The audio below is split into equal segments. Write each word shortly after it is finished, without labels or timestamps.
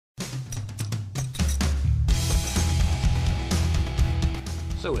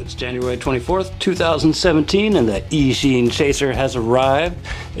So it's January 24th, 2017, and the Eachine Chaser has arrived.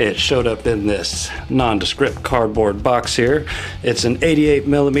 It showed up in this nondescript cardboard box here. It's an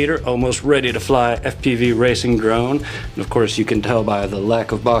 88mm, almost ready to fly FPV racing drone. And of course, you can tell by the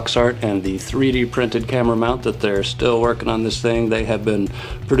lack of box art and the 3D printed camera mount that they're still working on this thing. They have been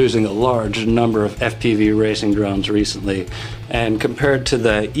producing a large number of FPV racing drones recently. And compared to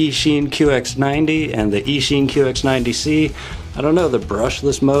the Eachine QX90 and the Eachine QX90C, I don't know, the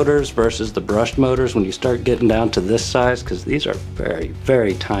brushless motors versus the brushed motors, when you start getting down to this size, because these are very,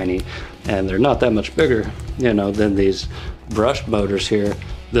 very tiny, and they're not that much bigger, you know, than these brushed motors here.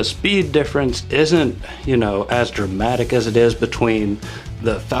 The speed difference isn't, you know, as dramatic as it is between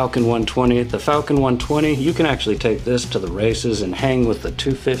the Falcon 120. The Falcon 120, you can actually take this to the races and hang with the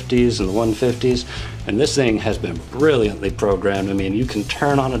 250s and the 150s, and this thing has been brilliantly programmed. I mean, you can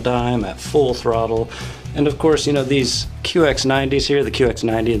turn on a dime at full throttle. And of course, you know, these QX90s here, the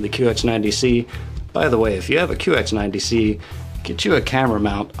QX90 and the QX90C. By the way, if you have a QX90C, get you a camera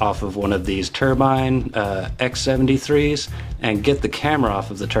mount off of one of these Turbine X73s and get the camera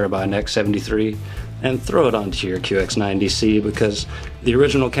off of the Turbine X73 and throw it onto your QX90C, because the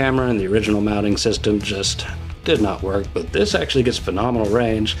original camera and the original mounting system just did not work. But this actually gets phenomenal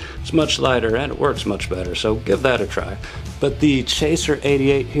range. It's much lighter and it works much better, so give that a try. But the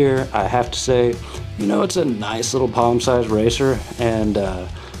Chaser-88 here, I have to say, you know, it's a nice little palm-sized racer, and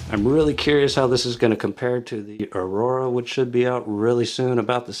I'm really curious how this is going to compare to the Aurora, which should be out really soon,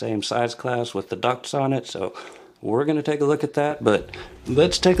 about the same size class with the ducts on it. So we're going to take a look at that, but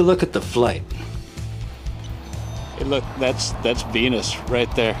let's take a look at the flight. Hey, look, that's Venus right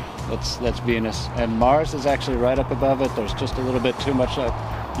there. That's Venus, and Mars is actually right up above it. There's just a little bit too much up.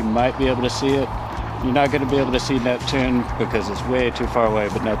 You might be able to see it. You're not going to be able to see Neptune because it's way too far away,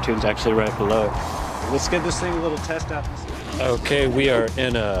 but Neptune's actually right below it. Let's give this thing a little test out. Okay, we are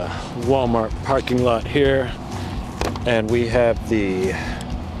in a Walmart parking lot here, and we have the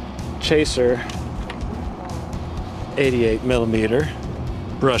Chaser 88mm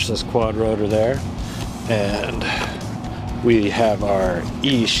brushless quad rotor there, and we have our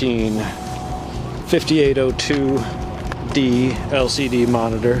Eachine 5802D LCD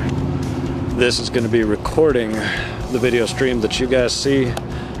monitor. This is going to be recording the video stream that you guys see.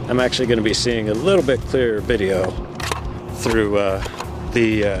 I'm actually going to be seeing a little bit clearer video through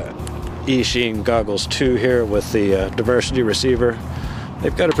the Eachine Goggles 2 here with the diversity receiver.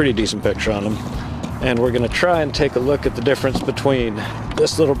 They've got a pretty decent picture on them. And we're going to try and take a look at the difference between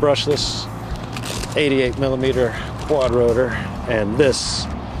this little brushless 88mm quad rotor and this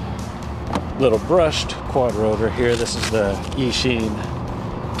little brushed quad rotor here. This is the Eachine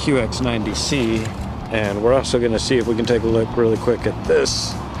QX90C, and we're also going to see if we can take a look really quick at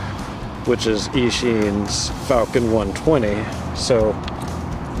this, which is Eachine's Falcon 120. So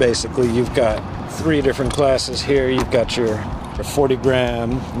basically you've got three different classes here. You've got your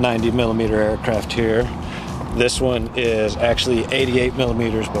 40-gram 90mm aircraft here. This one is actually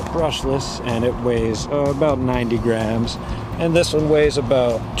 88mm but brushless, and it weighs about 90 grams. And this one weighs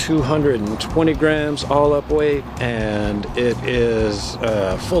about 220 grams all up weight, and it is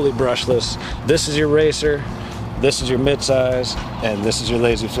fully brushless. This is your racer, this is your midsize, and this is your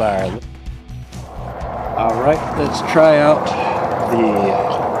lazy flyer. Alright, let's try out the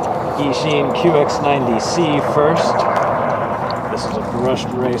Eachine QX90C first. This is a brushed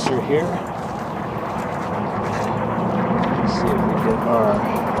racer here. Let's see if we get our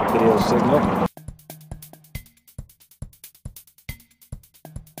video signal.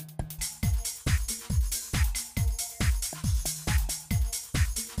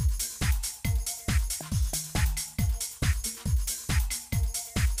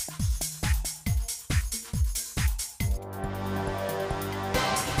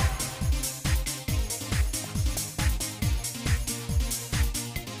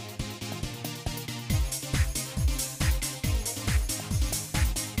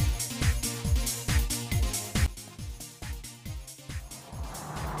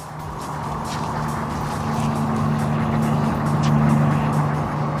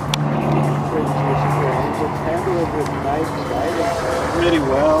 Pretty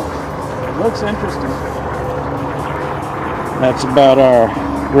well. It looks interesting. That's about our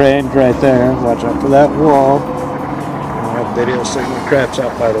range right there. Watch out for that wall. That video signal craps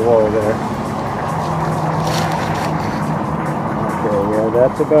out by the wall there. Okay, yeah,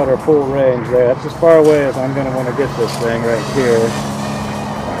 that's about our full range there. That's as far away as I'm going to want to get this thing right here.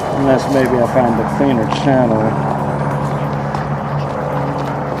 Unless maybe I find a cleaner channel.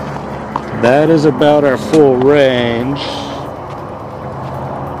 That is about our full range.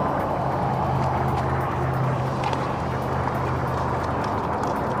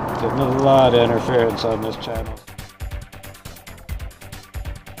 Getting a lot of interference on this channel.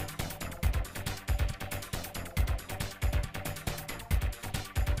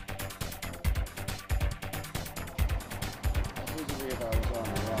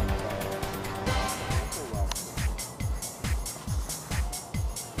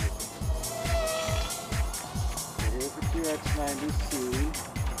 X90C.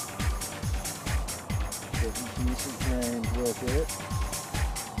 Getting decent range with it.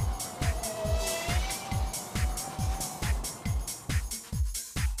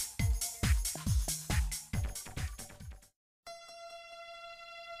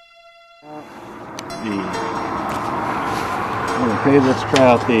 Okay, let's try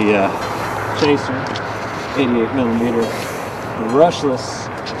out the Chaser 88mm brushless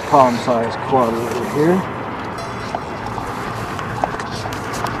palm size quad over here.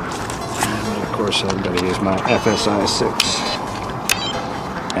 And of course I'm going to use my FS A8S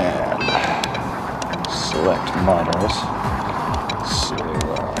and select models. Let's see,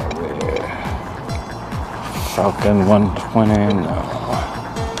 where are we? Falcon 120, no.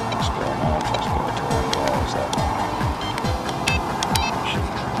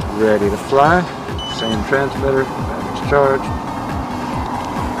 Ready to fly. Same transmitter, battery's charged.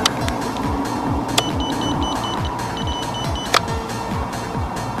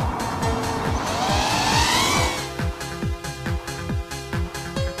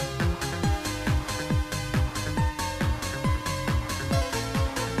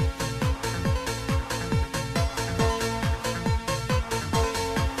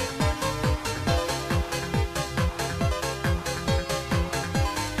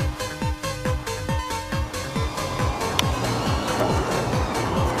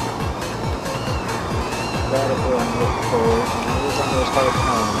 Radical and look forward. It is on those hard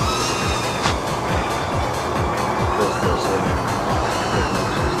times.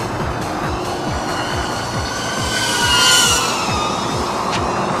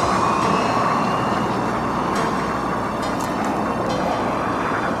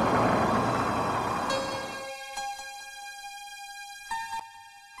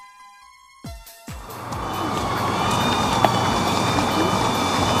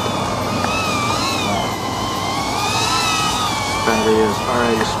 Battery is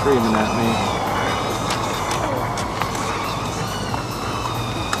already screaming at me.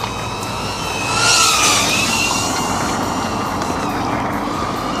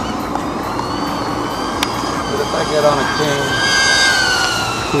 But if I get on a clean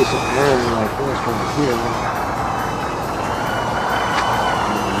piece of area like this right here,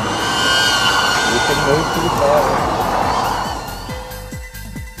 we can move to the battery.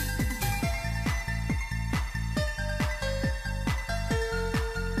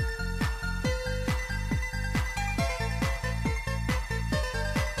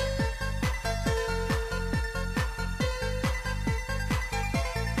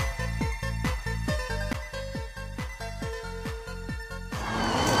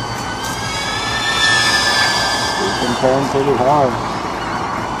 Turn pretty hard.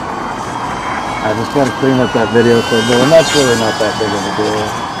 I just got to clean up that video for a bit, and that's really not that big of a deal.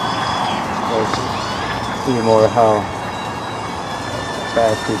 Let's see more how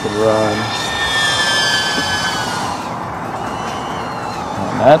fast we can run.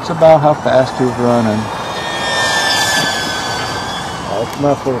 And that's about how fast he's running. That's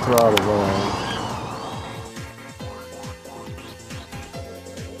my full throttle going.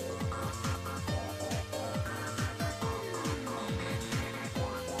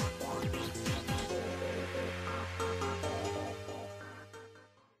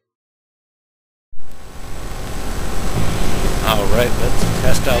 Alright, let's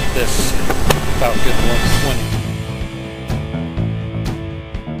test out this Falcon 120.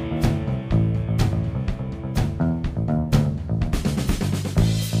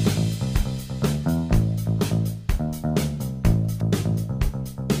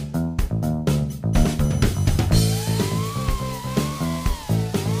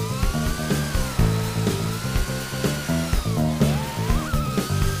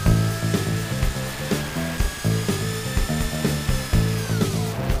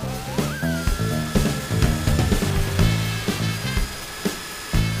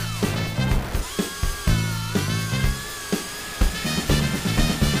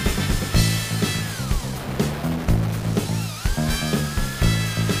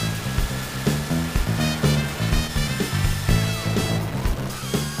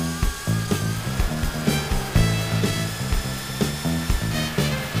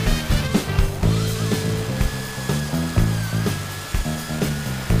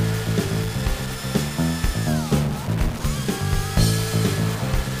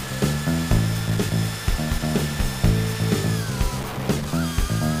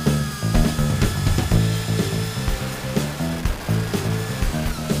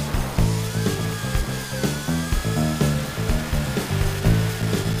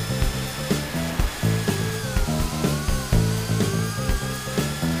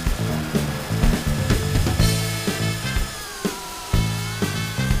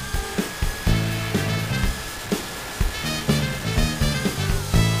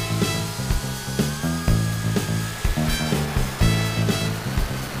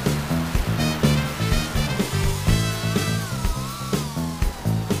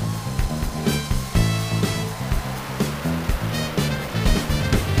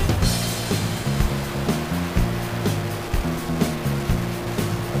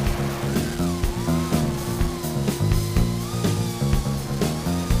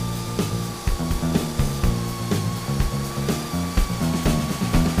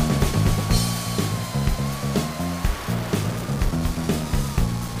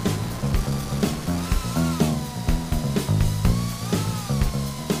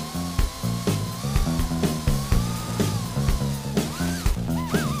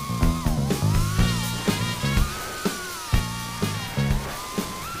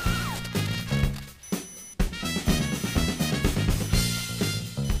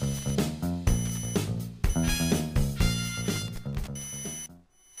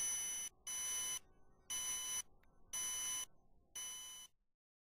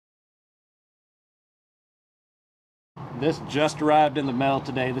 This just arrived in the mail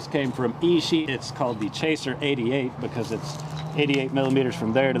today. This came from Eachine. It's called the Chaser-88 because it's 88 millimeters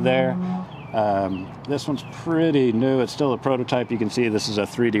from there to there. This one's pretty new. It's still a prototype. You can see this is a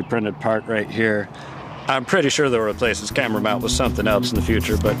 3D printed part right here. I'm pretty sure they'll replace this camera mount with something else in the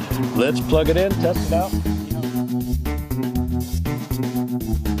future, but let's plug it in, test it out.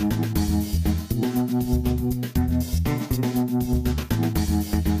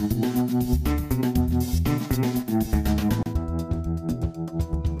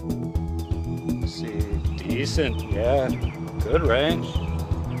 Let's see, decent, yeah, good range.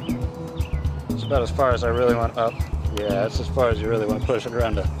 It's about as far as I really want up. Yeah, that's as far as you really want to push it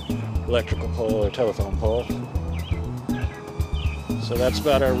around a electrical pole or telephone pole. So that's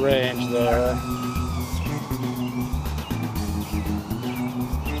about our range there.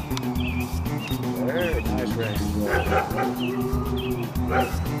 Very nice range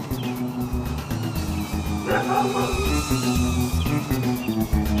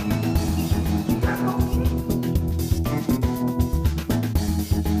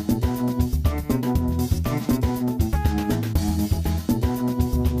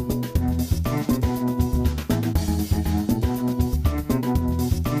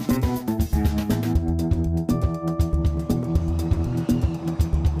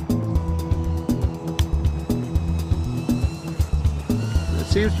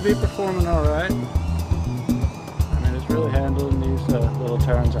Seems to be performing all right. I mean, it's really handling these little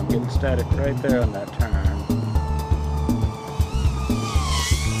turns. I'm getting static right there on that turn.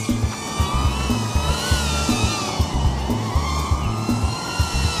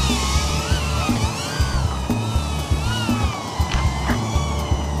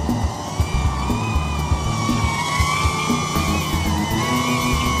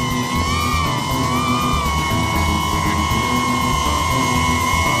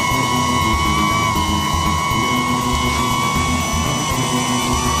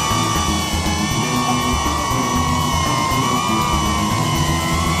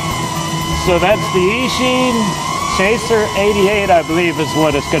 So that's the Eachine Chaser-88, I believe is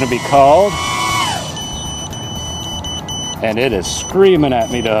what it's going to be called. And it is screaming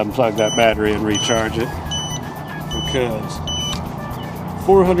at me to unplug that battery and recharge it. Because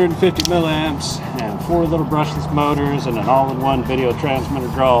 450 milliamps and 4 little brushless motors and an all-in-one video transmitter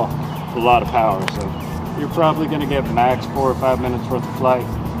draw a lot of power. So you're probably going to get max 4 or 5 minutes worth of flight.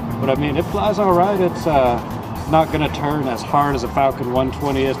 But I mean, it flies all right. It's not going to turn as hard as a Falcon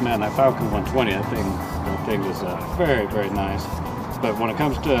 120 is. Man, that Falcon 120, that thing is very, very nice. But when it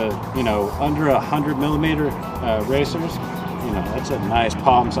comes to, you know, under 100 millimeter racers, you know, that's a nice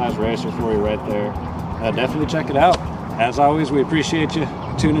palm-sized racer for you right there. Definitely check it out. As always, we appreciate you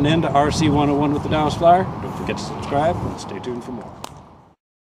tuning in to RC101 with the Dallas Flyer. Don't forget to subscribe and stay tuned for more.